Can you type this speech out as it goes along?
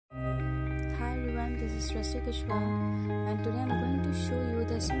this is Shrasti and today I'm going to show you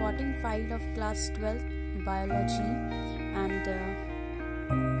the spotting file of Class 12 Biology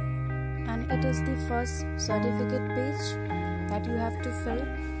and it is the first certificate page that you have to fill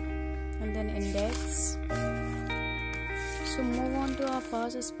and then index. So move on to our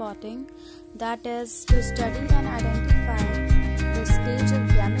first spotting, that is to study and identify the stage of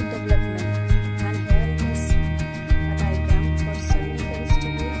gamete development. And here it is a diagram for studying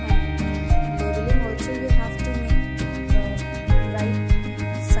vegetable and labeling. Also you have to make the right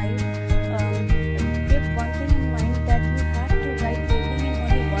side. Keep one thing in mind, that you have to write labeling in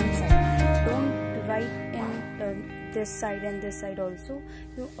only one side. Don't write in this side and this side also.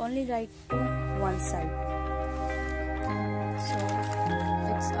 You only write to one side. So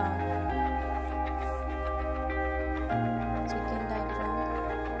it's our second diagram,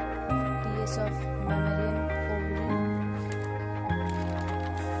 DS of mammalian ovary.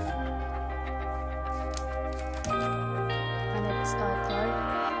 And it's our third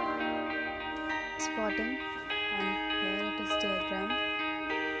spotting, and here it is diagram.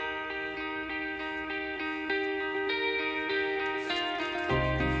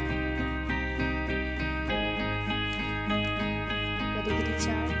 Degree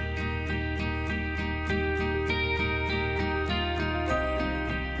chart,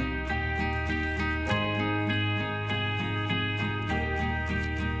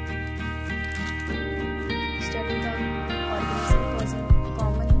 study the organism causing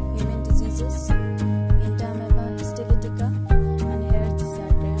common human diseases, Entamoeba histolytica, and here is the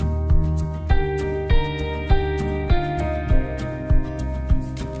diagram.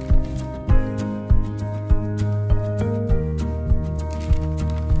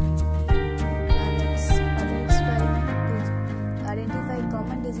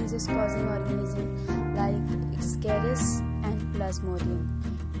 Diseases causing organism like Scaris and Plasmodium.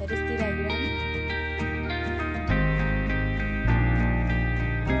 That is the diagram.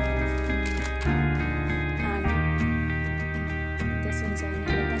 And this is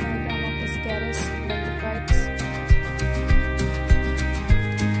another diagram of Scaris lentivites.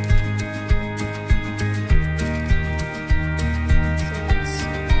 So it's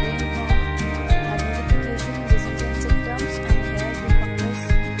rainfall, identification, disease and symptoms, and here the fungus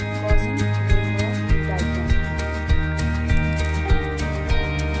causing rainbow diagram.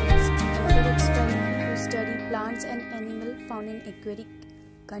 It's another experiment to study plants and animal found in aquatic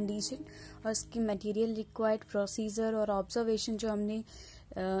condition और उसकी material required procedure और observation जो हमने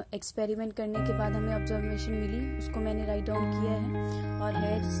experiment करने के बाद हमें observation मिली उसको मैंने राइट डाउन किया है. और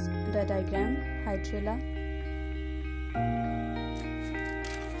है the diagram hydrilla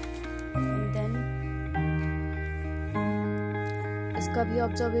and then इसका भी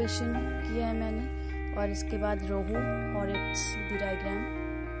ऑब्जर्वेशन किया है मैंने. और इसके बाद रोहू और it's the diagram.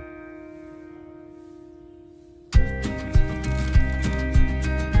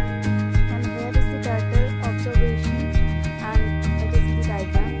 And here is the turtle observation and it is the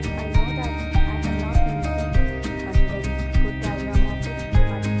diagram. I know that I am not making a very good diagram of it,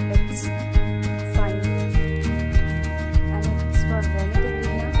 but it's fine. And it's for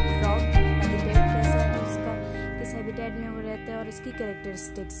Venetigrina frog. Habitat कैसा है इसका, किस habitat में वो रहता है और इसकी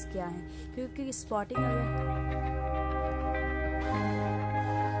कैरेक्टरिस्टिक्स क्या है. क्योंकि स्पॉटिंग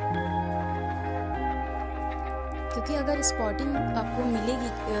अगर स्पॉटिंग आपको मिलेगी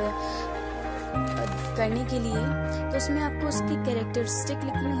करने के लिए तो उसमें आपको उसकी कैरेक्टरिस्टिक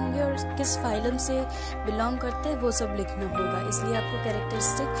लिखनी होगी और किस फाइलम से बिलोंग करते हैं वो सब लिखना होगा. इसलिए आपको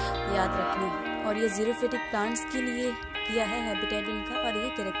कैरेक्टरिस्टिक याद रखनी है. और ये जीरोफिटिक प्लांट्स के लिए किया है हैबिटेट इनका, और ये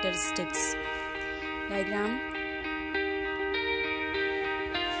characteristics diagram.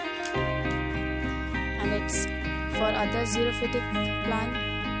 And it's for other xerophytic plant.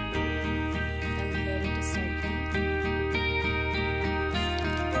 And here it is diagram.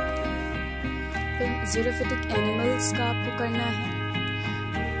 फिर xerophytic animals का आपको करना है.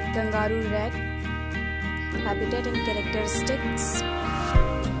 Kangaroo rat, habitat and characteristics.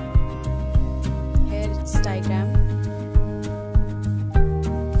 Here it's diagram.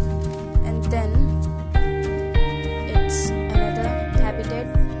 And then it's another habitat,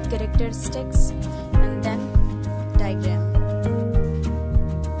 characteristics. Diagram.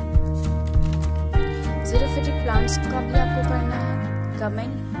 Xerophytic plants का भी आपको करना है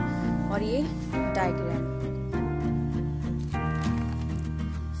कमेंट और ये डायग्राम.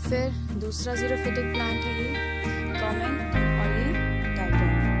 फिर दूसरा जीरोफिटिक प्लांट है ये कमेंट और ये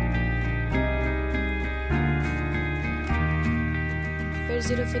डायग्राम. फिर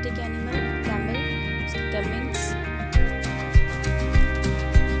xerophytic animal camel comments,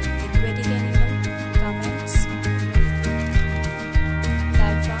 aquatic animal comments,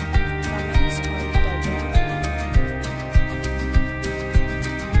 diagram comments और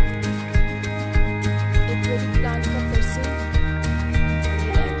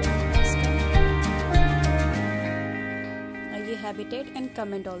ये हैबिटेट एंड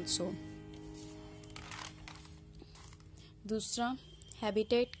कमेंट ऑल्सो। दूसरा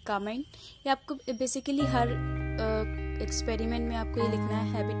हैबिटेट कमेंट, ये आपको बेसिकली हर एक्सपेरिमेंट में आपको ये लिखना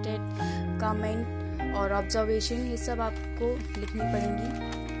है, हैबिटेट कमेंट और ऑब्जर्वेशन, ये सब आपको लिखनी पड़ेंगी।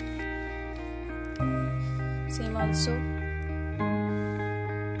 Same also